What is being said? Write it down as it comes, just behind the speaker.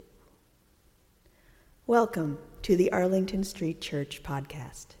Welcome to the Arlington Street Church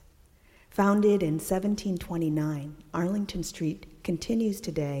podcast. Founded in 1729, Arlington Street continues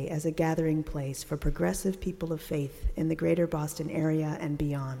today as a gathering place for progressive people of faith in the greater Boston area and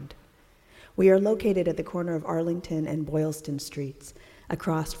beyond. We are located at the corner of Arlington and Boylston Streets,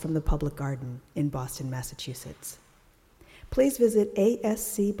 across from the Public Garden in Boston, Massachusetts. Please visit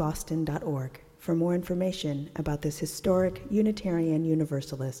ascboston.org for more information about this historic Unitarian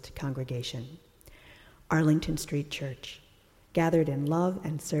Universalist congregation. Arlington Street Church, gathered in love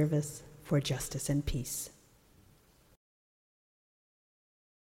and service for justice and peace.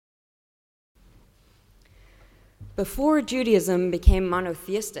 Before Judaism became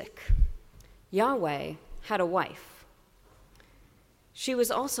monotheistic, Yahweh had a wife. She was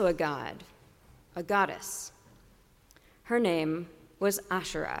also a god, a goddess. Her name was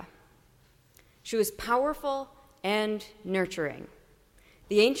Asherah. She was powerful and nurturing.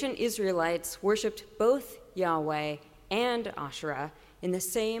 The ancient Israelites worshipped both Yahweh and Asherah in the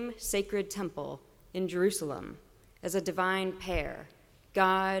same sacred temple in Jerusalem as a divine pair,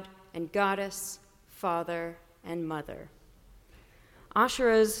 God and goddess, father and mother.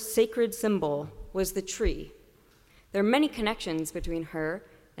 Asherah's sacred symbol was the tree. There are many connections between her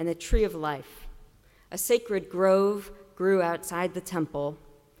and the tree of life. A sacred grove grew outside the temple,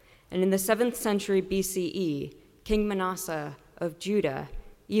 and in the 7th century BCE, King Manasseh of Judah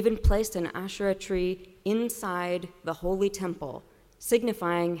even placed an Asherah tree inside the holy temple,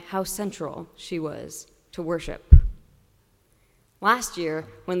 signifying how central she was to worship. Last year,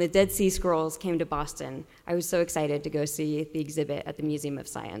 when the Dead Sea Scrolls came to Boston, I was so excited to go see the exhibit at the Museum of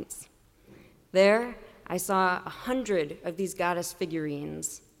Science. There, I saw 100 of these goddess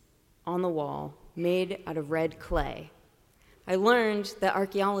figurines on the wall, made out of red clay. I learned that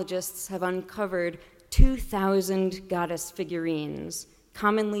archaeologists have uncovered 2,000 goddess figurines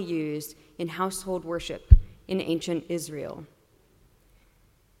commonly used in household worship in ancient Israel.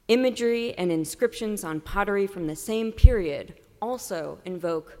 Imagery and inscriptions on pottery from the same period also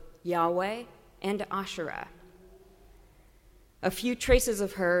invoke Yahweh and Asherah. A few traces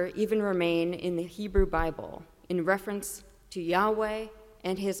of her even remain in the Hebrew Bible in reference to Yahweh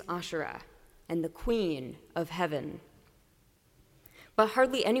and his Asherah and the Queen of Heaven. But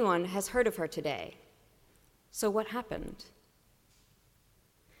hardly anyone has heard of her today. So what happened?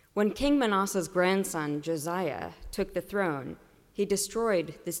 When King Manasseh's grandson, Josiah, took the throne, he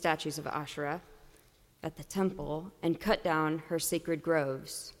destroyed the statues of Asherah at the temple and cut down her sacred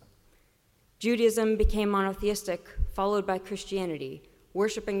groves. Judaism became monotheistic, followed by Christianity,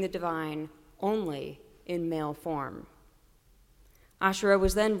 worshiping the divine only in male form. Asherah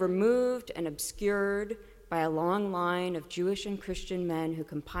was then removed and obscured by a long line of Jewish and Christian men who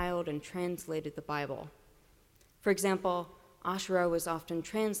compiled and translated the Bible. For example, Asherah was often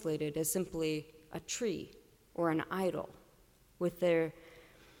translated as simply a tree or an idol, with there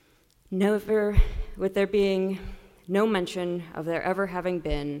being no mention of there ever having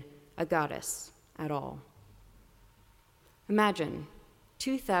been a goddess at all. Imagine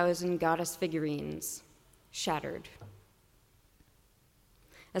 2,000 goddess figurines shattered.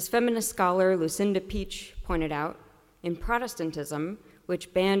 As feminist scholar Lucinda Peach pointed out, in Protestantism,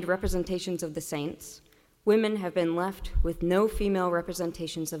 which banned representations of the saints, women have been left with no female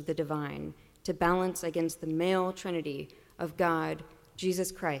representations of the divine to balance against the male trinity of God,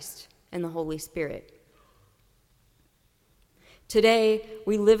 Jesus Christ, and the Holy Spirit. Today,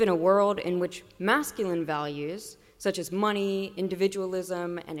 we live in a world in which masculine values, such as money,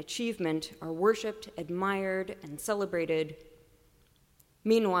 individualism, and achievement, are worshipped, admired, and celebrated.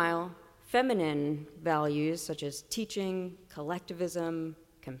 Meanwhile, feminine values, such as teaching, collectivism,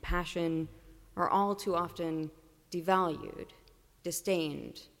 compassion, are all too often devalued,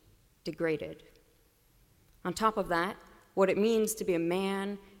 disdained, degraded. On top of that, what it means to be a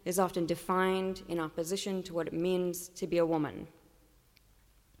man is often defined in opposition to what it means to be a woman.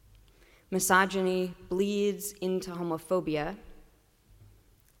 Misogyny bleeds into homophobia,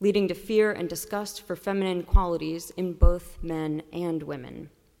 leading to fear and disgust for feminine qualities in both men and women.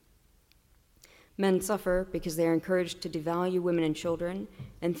 Men suffer because they are encouraged to devalue women and children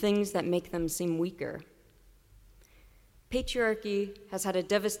and things that make them seem weaker. Patriarchy has had a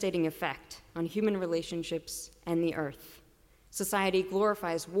devastating effect on human relationships and the earth. Society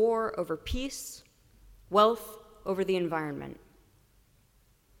glorifies war over peace, wealth over the environment.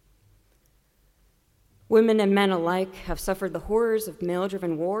 Women and men alike have suffered the horrors of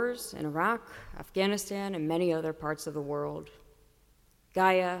male-driven wars in Iraq, Afghanistan, and many other parts of the world.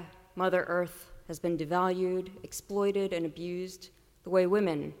 Gaia, Mother Earth, has been devalued, exploited, and abused the way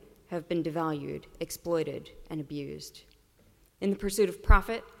women have been devalued, exploited, and abused. In the pursuit of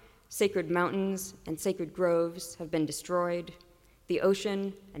profit, Sacred mountains and sacred groves have been destroyed. The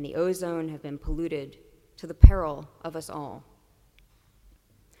ocean and the ozone have been polluted to the peril of us all.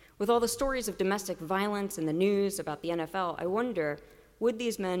 With all the stories of domestic violence in the news about the NFL, I wonder, would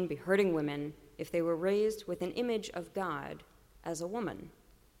these men be hurting women if they were raised with an image of God as a woman?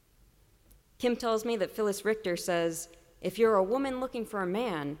 Kim tells me that Phyllis Richter says, if you're a woman looking for a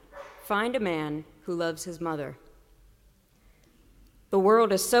man, find a man who loves his mother. The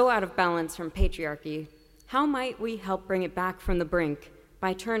world is so out of balance from patriarchy. How might we help bring it back from the brink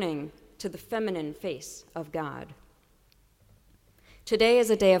by turning to the feminine face of God? Today is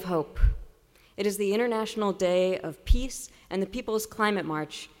a day of hope. It is the International Day of Peace and the People's Climate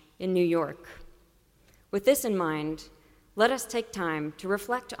March in New York. With this in mind, let us take time to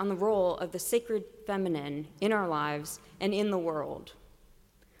reflect on the role of the sacred feminine in our lives and in the world.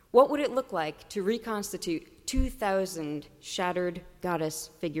 What would it look like to reconstitute 2,000 shattered goddess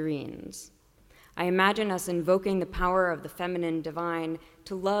figurines? I imagine us invoking the power of the feminine divine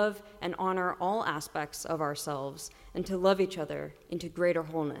to love and honor all aspects of ourselves and to love each other into greater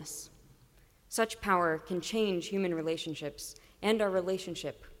wholeness. Such power can change human relationships and our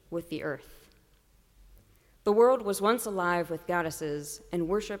relationship with the earth. The world was once alive with goddesses and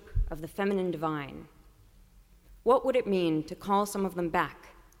worship of the feminine divine. What would it mean to call some of them back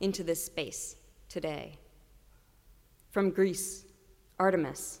into this space today? From Greece,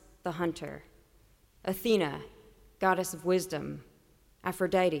 Artemis, the hunter; Athena, goddess of wisdom;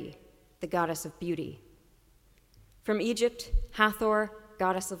 Aphrodite, the goddess of beauty. From Egypt, Hathor,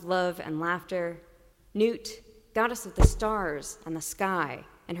 goddess of love and laughter; Nut, goddess of the stars and the sky,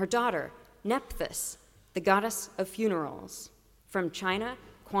 and her daughter, Nephthys, the goddess of funerals. From China,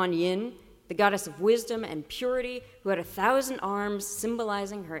 Kuan Yin, the goddess of wisdom and purity, who had 1,000 arms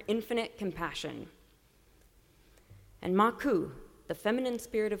symbolizing her infinite compassion. And Ma Ku, the feminine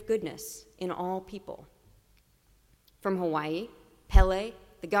spirit of goodness in all people. From Hawaii, Pele,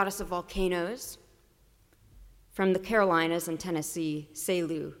 the goddess of volcanoes. From the Carolinas and Tennessee,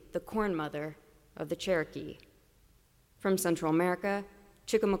 Selu, the corn mother of the Cherokee. From Central America,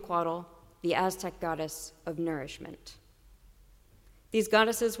 Chicomacuatl, the Aztec goddess of nourishment. These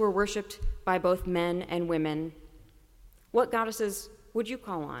goddesses were worshipped by both men and women. What goddesses would you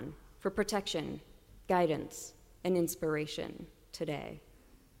call on for protection, guidance, and inspiration today?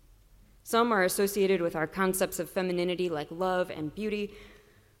 Some are associated with our concepts of femininity like love and beauty,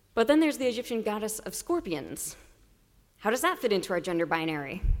 but then there's the Egyptian goddess of scorpions. How does that fit into our gender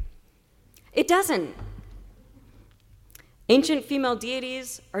binary? It doesn't. Ancient female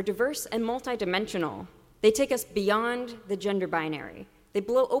deities are diverse and multidimensional. They take us beyond the gender binary. They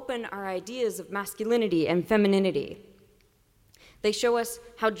blow open our ideas of masculinity and femininity. They show us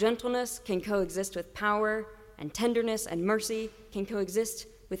how gentleness can coexist with power, and tenderness and mercy can coexist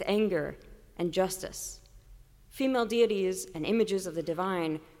with anger and justice. Female deities and images of the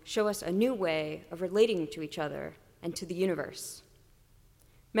divine show us a new way of relating to each other and to the universe.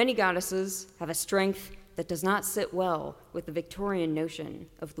 Many goddesses have a strength that does not sit well with the Victorian notion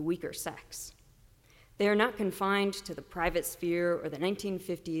of the weaker sex. They are not confined to the private sphere or the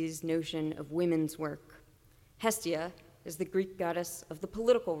 1950s notion of women's work. Hestia is the Greek goddess of the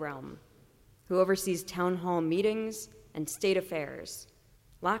political realm, who oversees town hall meetings and state affairs.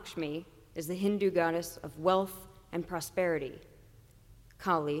 Lakshmi is the Hindu goddess of wealth and prosperity.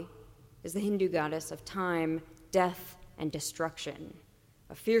 Kali is the Hindu goddess of time, death, and destruction.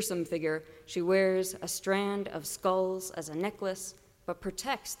 A fearsome figure, she wears a strand of skulls as a necklace, but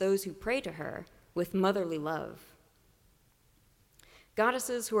protects those who pray to her with motherly love.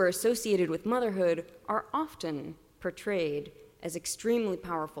 Goddesses who are associated with motherhood are often portrayed as extremely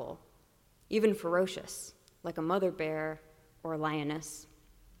powerful, even ferocious, like a mother bear or a lioness.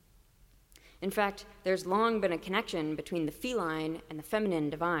 In fact, there's long been a connection between the feline and the feminine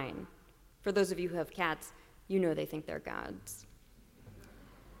divine. For those of you who have cats, you know they think they're gods.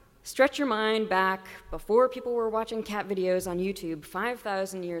 Stretch your mind back before people were watching cat videos on YouTube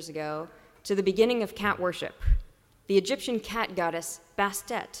 5,000 years ago to the beginning of cat worship. The Egyptian cat goddess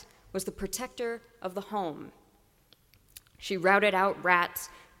Bastet was the protector of the home. She routed out rats,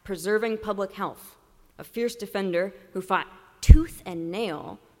 preserving public health. A fierce defender who fought tooth and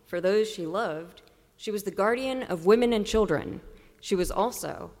nail for those she loved, she was the guardian of women and children. She was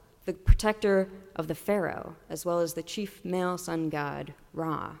also the protector of the pharaoh, as well as the chief male sun god,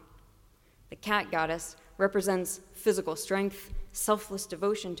 Ra. The cat goddess represents physical strength, selfless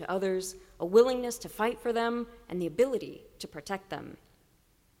devotion to others, a willingness to fight for them, and the ability to protect them.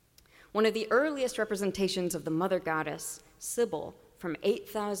 One of the earliest representations of the mother goddess, Sybil, from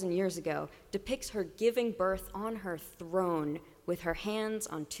 8,000 years ago, depicts her giving birth on her throne with her hands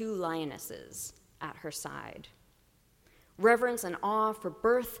on two lionesses at her side. Reverence and awe for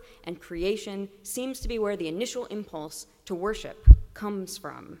birth and creation seems to be where the initial impulse to worship comes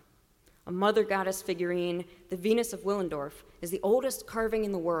from. A mother goddess figurine, the Venus of Willendorf, is the oldest carving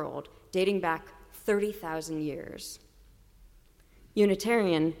in the world, dating back 30,000 years.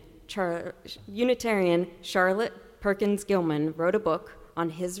 Unitarian Charlotte Perkins Gilman wrote a book on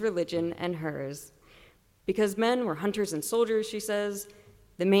his religion and hers. Because men were hunters and soldiers, she says,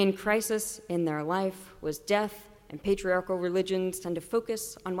 the main crisis in their life was death, and patriarchal religions tend to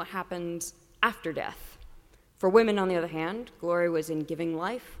focus on what happens after death. For women, on the other hand, glory was in giving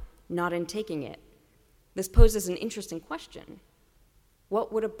life, not in taking it. This poses an interesting question.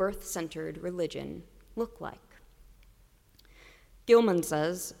 What would a birth-centered religion look like? Gilman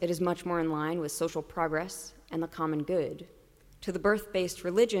says it is much more in line with social progress and the common good. To the birth-based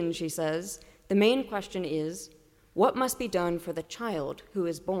religion, she says, the main question is, what must be done for the child who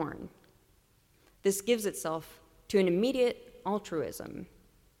is born? This gives itself to an immediate altruism.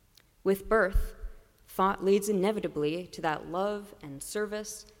 With birth, thought leads inevitably to that love and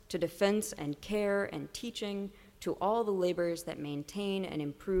service, to defense and care and teaching, to all the labors that maintain and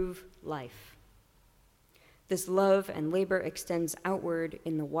improve life. This love and labor extends outward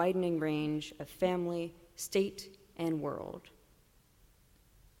in the widening range of family, state, and world.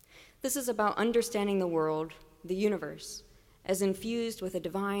 This is about understanding the world, the universe, as infused with a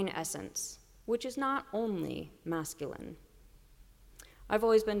divine essence, which is not only masculine. I've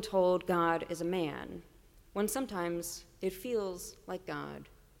always been told God is a man, when sometimes it feels like God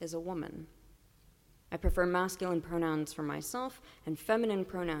is a woman. I prefer masculine pronouns for myself and feminine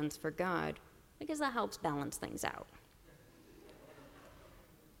pronouns for God, because that helps balance things out.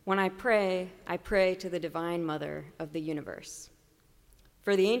 When I pray to the divine mother of the universe.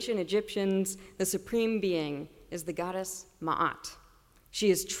 For the ancient Egyptians, the supreme being is the goddess Ma'at.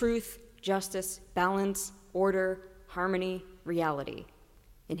 She is truth, justice, balance, order, harmony, reality.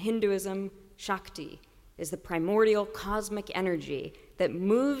 In Hinduism, Shakti is the primordial cosmic energy that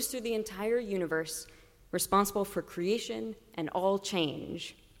moves through the entire universe, responsible for creation and all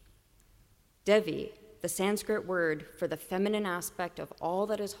change. Devi, the Sanskrit word for the feminine aspect of all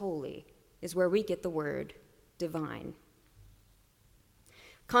that is holy, is where we get the word divine.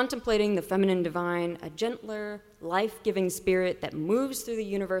 Contemplating the feminine divine, a gentler, life-giving spirit that moves through the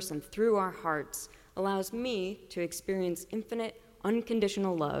universe and through our hearts, allows me to experience infinite,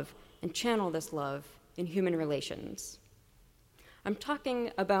 unconditional love and channel this love in human relations. I'm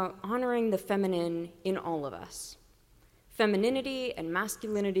talking about honoring the feminine in all of us. Femininity and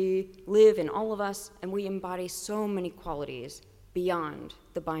masculinity live in all of us, and we embody so many qualities beyond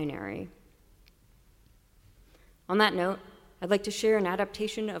the binary. On that note, I'd like to share an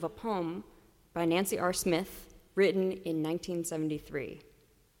adaptation of a poem by Nancy R. Smith, written in 1973.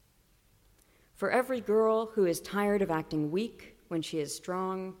 For every girl who is tired of acting weak when she is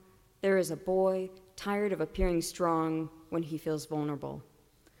strong, there is a boy tired of appearing strong when he feels vulnerable.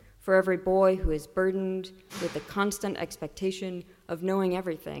 For every boy who is burdened with the constant expectation of knowing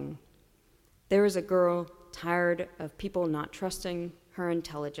everything, there is a girl tired of people not trusting her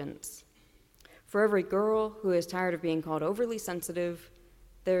intelligence. For every girl who is tired of being called overly sensitive,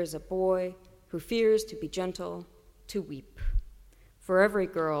 there is a boy who fears to be gentle, to weep. For every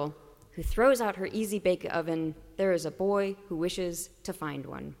girl who throws out her easy-bake oven, there is a boy who wishes to find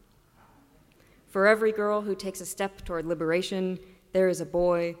one. For every girl who takes a step toward liberation, there is a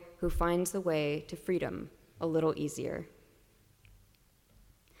boy who finds the way to freedom a little easier.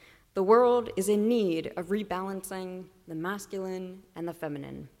 The world is in need of rebalancing the masculine and the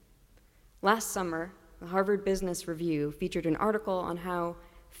feminine. Last summer, the Harvard Business Review featured an article on how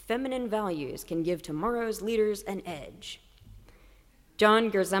feminine values can give tomorrow's leaders an edge. John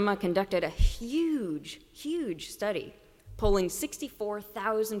Gerzema conducted a huge study, polling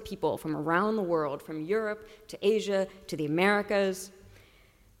 64,000 people from around the world, from Europe to Asia to the Americas.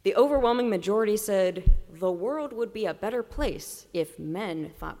 The overwhelming majority said the world would be a better place if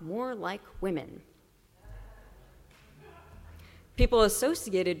men thought more like women. People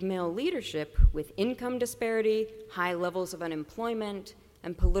associated male leadership with income disparity, high levels of unemployment,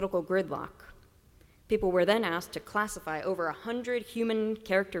 and political gridlock. People were then asked to classify over 100 human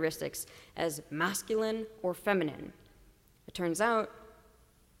characteristics as masculine or feminine. It turns out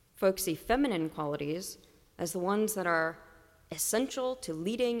folks see feminine qualities as the ones that are essential to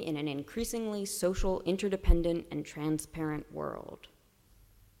leading in an increasingly social, interdependent, and transparent world.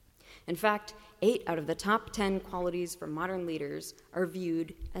 In fact, 8 out of the top 10 qualities for modern leaders are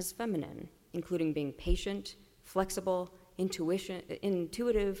viewed as feminine, including being patient, flexible,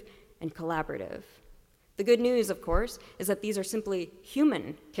 intuitive, and collaborative. The good news, of course, is that these are simply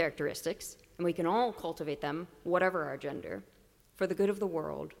human characteristics, and we can all cultivate them, whatever our gender, for the good of the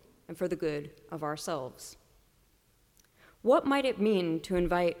world and for the good of ourselves. What might it mean to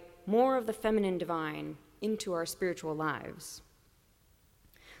invite more of the feminine divine into our spiritual lives?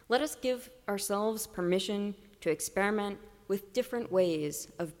 Let us give ourselves permission to experiment with different ways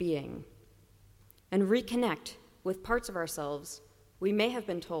of being and reconnect with parts of ourselves we may have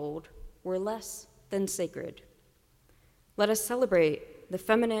been told were less than sacred. Let us celebrate the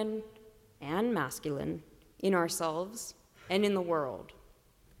feminine and masculine in ourselves and in the world.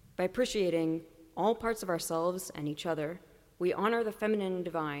 By appreciating all parts of ourselves and each other, we honor the feminine and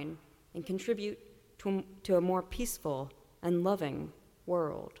divine and contribute to a more peaceful and loving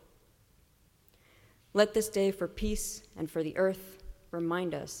world. Let this day for peace and for the earth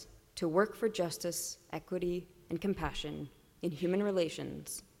remind us to work for justice, equity, and compassion in human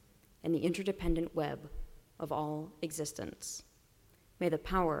relations and the interdependent web of all existence. May the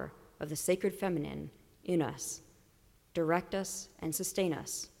power of the sacred feminine in us direct us and sustain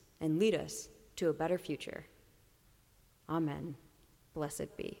us and lead us to a better future. Amen.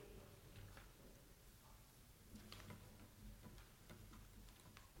 Blessed be.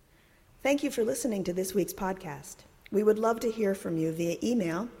 Thank you for listening to this week's podcast. We would love to hear from you via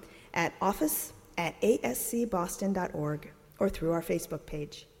email at office@ascboston.org or through our Facebook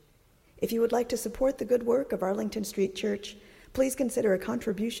page. If you would like to support the good work of Arlington Street Church, please consider a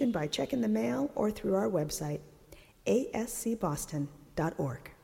contribution by check in the mail or through our website, ascboston.org.